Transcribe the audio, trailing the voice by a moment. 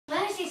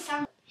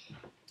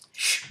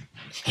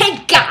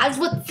guys,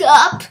 what's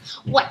up?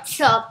 What's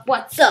up?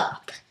 What's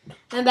up?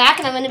 I'm back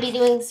and I'm going to be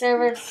doing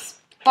server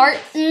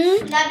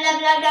Spartan. Blah, blah,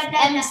 blah, blah, blah,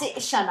 MC.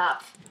 Shut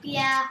up.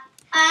 Yeah.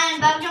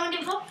 And Bob Jones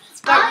before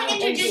I'll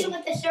introduce him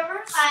with the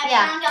server. I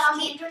found it on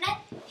the internet.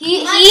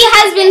 He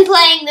has been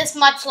playing this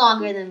much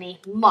longer than me.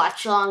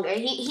 Much longer.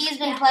 He's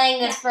been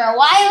playing this for a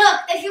while. Hey, look,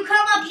 if you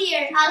come up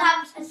here, I'll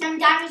have some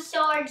diamond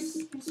swords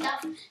and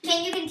stuff.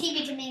 You can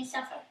TP to me and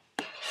stuff.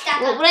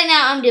 Well, right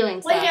now I'm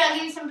doing stuff. Wait here, I'll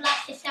give you some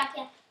blocks to stack,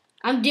 yeah.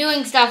 I'm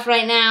doing stuff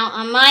right now.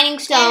 I'm mining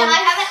stone. And I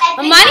have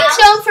an I'm mining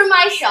stone for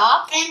my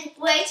shop. And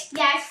wait,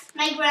 guys,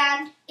 my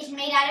ground is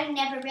made out of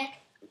nether brick.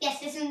 Yes,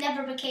 this is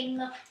nether brick,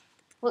 look.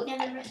 Well,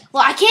 nether brick.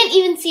 Well, I can't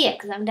even see it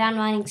because I'm down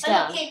mining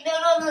stone. Okay,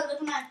 no, look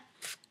at mine.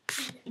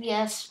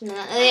 Yes, no,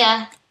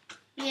 yeah.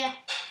 Yeah.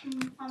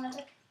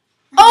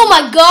 Oh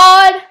my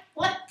god!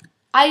 What?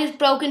 I just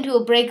broke into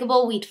a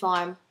breakable wheat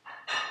farm.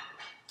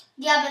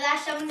 Yeah, but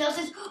that's someone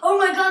else's. Oh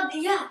my god,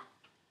 yeah.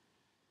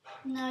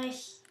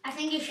 Nice. I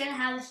think you shouldn't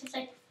have this. It's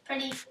like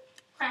pretty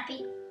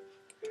crappy.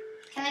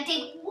 Can I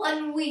take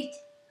one wheat?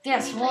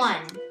 Yes,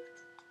 one.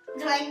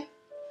 I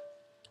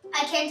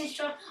can't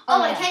destroy.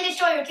 Oh, I can't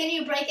destroy it. Can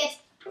you break it?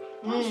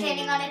 I'm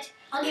standing on it.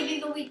 I'll give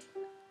you the wheat.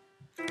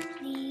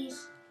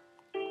 Please.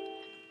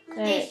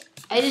 Right.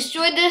 I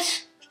destroyed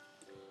this.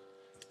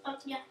 Oh,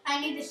 yeah. I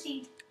need the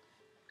seed.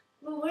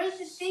 Well, where's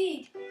the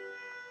seed?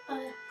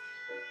 Oh,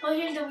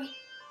 here's the wheat.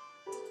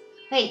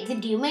 Wait,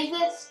 did you make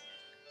this?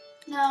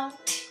 No.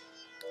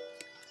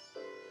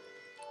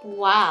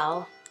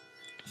 Wow.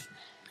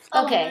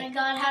 Okay. Oh my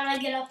god, how did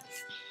I get up?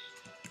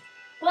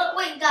 Well,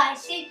 wait,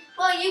 guys. See?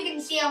 Well, you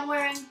can see I'm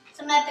wearing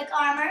some epic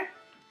armor.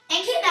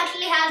 And Kit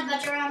actually has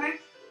butter armor.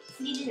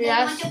 You just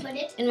didn't want to put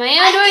it. In my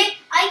inventory.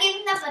 I gave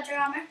him that butter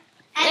armor.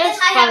 And then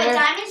I have a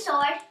diamond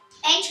sword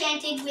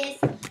enchanted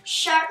with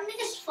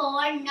sharpness 4,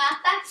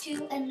 knockback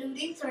 2, and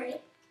looting 3.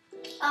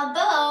 A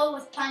bow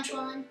with punch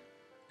 1,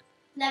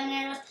 11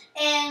 arrows,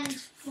 and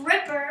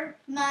Ripper,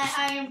 my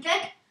iron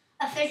pick,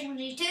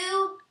 efficiency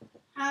 2,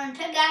 iron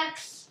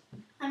pickaxe,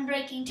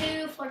 unbreaking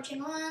 2,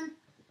 fortune 1,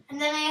 and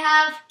then I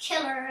have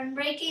killer,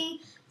 unbreaking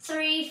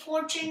 3,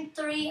 fortune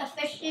 3,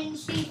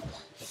 efficiency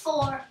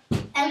 4,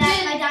 and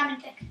that's my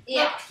diamond pick.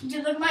 Yeah.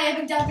 Look at my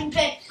epic diamond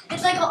pick.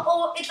 It's like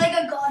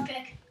a god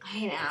pick.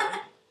 I know.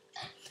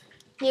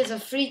 Here's a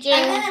freaking.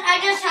 And then I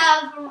just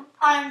have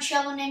iron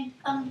shovel and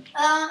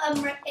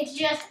it's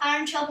just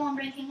iron shovel and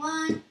breaking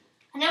 1,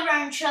 another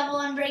iron shovel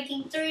and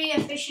breaking 3,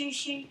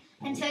 efficiency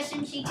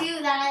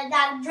 2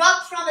 that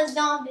dropped from a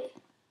zombie.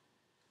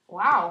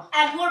 Wow.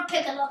 Add more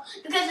piccolo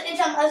because it's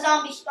a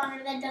zombie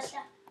spawner that does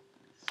that.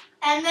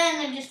 And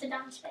then just a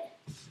diamond spade.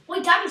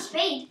 Wait, diamond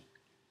spade?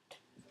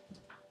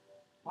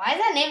 Why is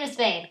that named a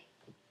spade?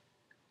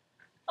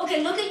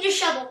 Okay, look at your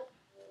shovel.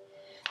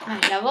 My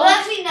shovel? Well,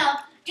 actually, no.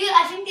 Dude,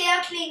 I think they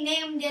actually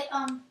named it,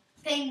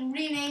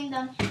 renamed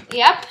them.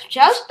 Yep,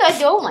 just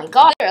the, oh my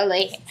god,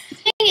 literally.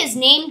 Thing is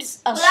named a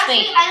spade. Well,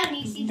 actually, I don't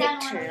need seeds.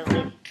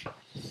 Literally.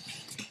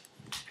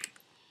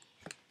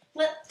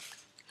 What?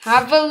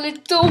 Have a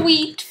little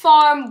wheat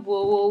farm.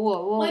 Whoa, whoa,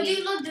 whoa, whoa. Wait,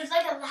 dude, look, there's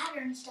like a ladder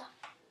and stuff.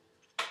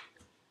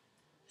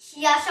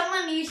 Yeah,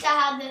 someone used to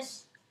have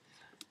this.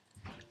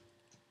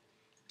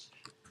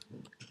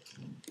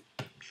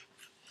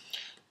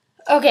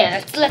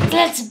 Okay,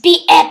 let's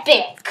be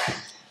epic.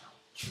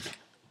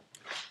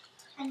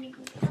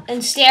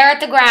 And stare at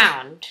the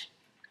ground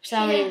for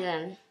some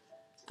reason.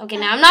 Okay,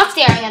 now I'm not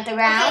staring at the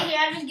ground. Okay, here,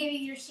 I'll just give you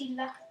your seed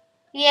back.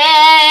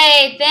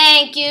 Yay!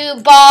 Thank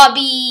you,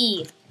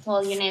 Bobby.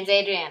 Well, your name's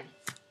Adrian.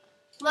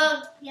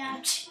 Well,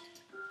 yeah.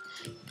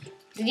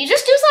 Did you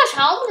just do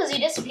 /home because you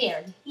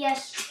disappeared?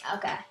 Yes.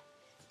 Okay.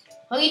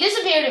 Well, you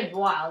disappeared a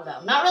while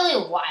ago. Not really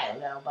a while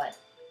ago, but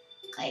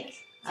like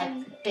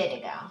a bit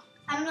ago.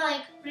 I'm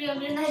like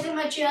reorganizing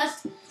my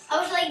chest. I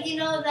was like, you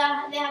know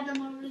that they have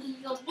them where you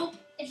go boop.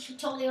 It's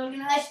totally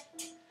organized.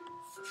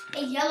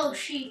 A yellow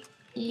sheep.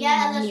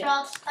 Yeah, that's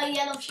rocks. A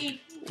yellow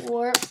sheep.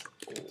 Warp.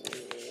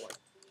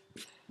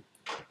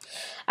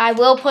 I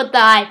will put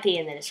the IP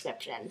in the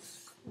description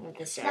with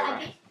the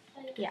server.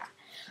 Yeah.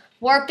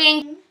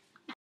 Warping.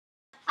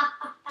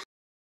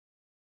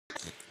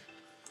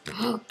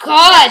 Oh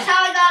God! That's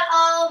how I got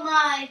all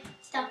my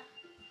stuff.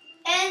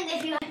 And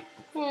if you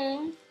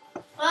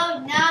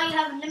well, now you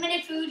have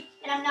unlimited food,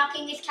 and I'm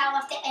knocking this cow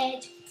off the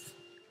edge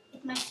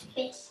with my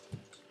fist.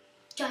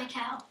 Die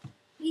cow.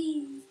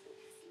 Whee.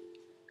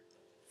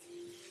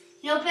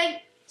 You know,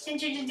 Pig,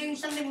 since you're just doing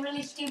something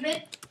really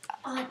stupid.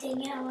 Oh, dang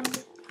it, I want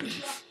to.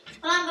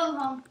 Well, I'm going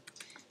home.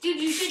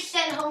 Dude, you should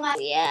set home at.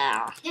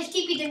 Yeah. Just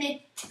keep it in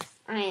it.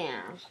 I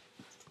am.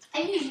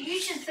 And you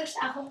should fix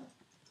that home.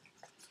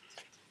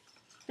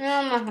 No,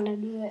 I'm not gonna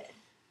do it.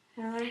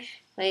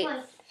 Wait.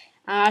 What?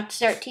 I have to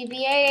start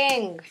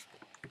TPAing.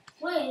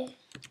 Wait.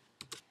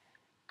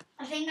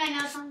 I think I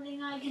know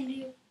something I can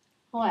do.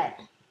 What?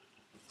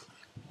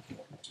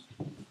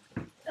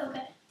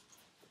 Okay.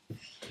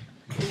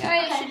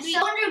 Okay,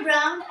 so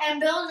underground and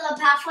build a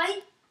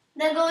pathway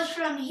that goes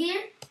from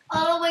here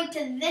all the way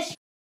to this.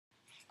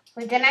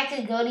 Wait, then I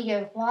could go to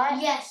your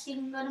what? Yes, you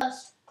can go to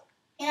us.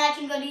 And I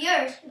can go to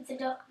yours if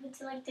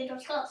the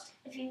door's closed.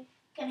 If you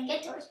gonna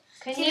get doors.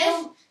 See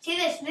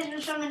this? This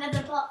is from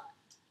another plot.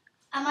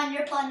 I'm on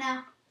your plot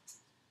now.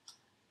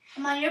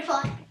 I'm on your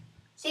plot.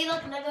 See,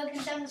 look, Lego can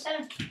 7 to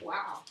 7.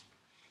 Wow.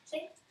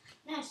 See?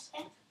 Nice.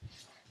 Yeah.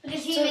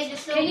 Because he made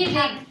this little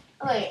cabin.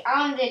 Wait, I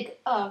want to dig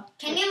up.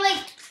 Can you,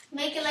 like,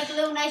 make it, like, a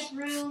little nice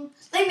room?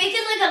 Like, make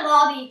it, like, a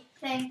lobby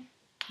thing.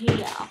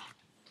 Yeah.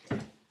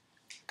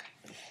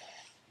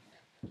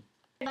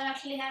 I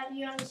actually have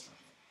yours.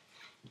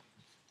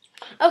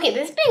 Okay,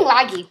 this is being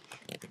laggy.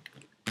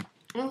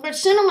 But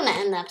soon I'm going to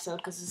end the episode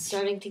because it's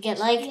starting to get,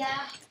 like...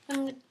 Yeah.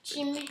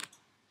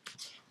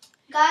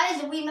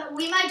 Guys, we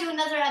might do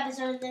another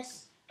episode of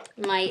this.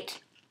 Might.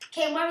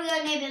 Okay, what are we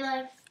going to name it,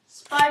 like,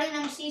 Spartan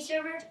MC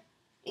server?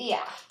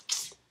 Yeah.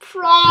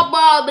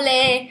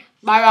 Probably.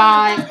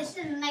 Bye-bye. Oh, this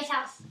is a nice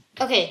house.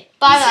 Okay,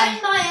 bye-bye. You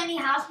shouldn't buy any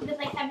house because,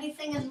 like,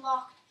 everything is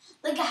locked.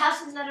 Like, the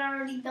houses that are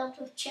already built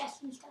with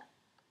chests and stuff.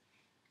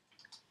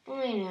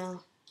 I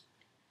know.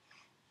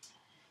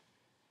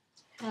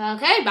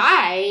 Okay,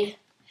 bye.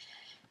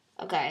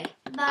 Okay.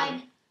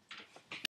 Bye.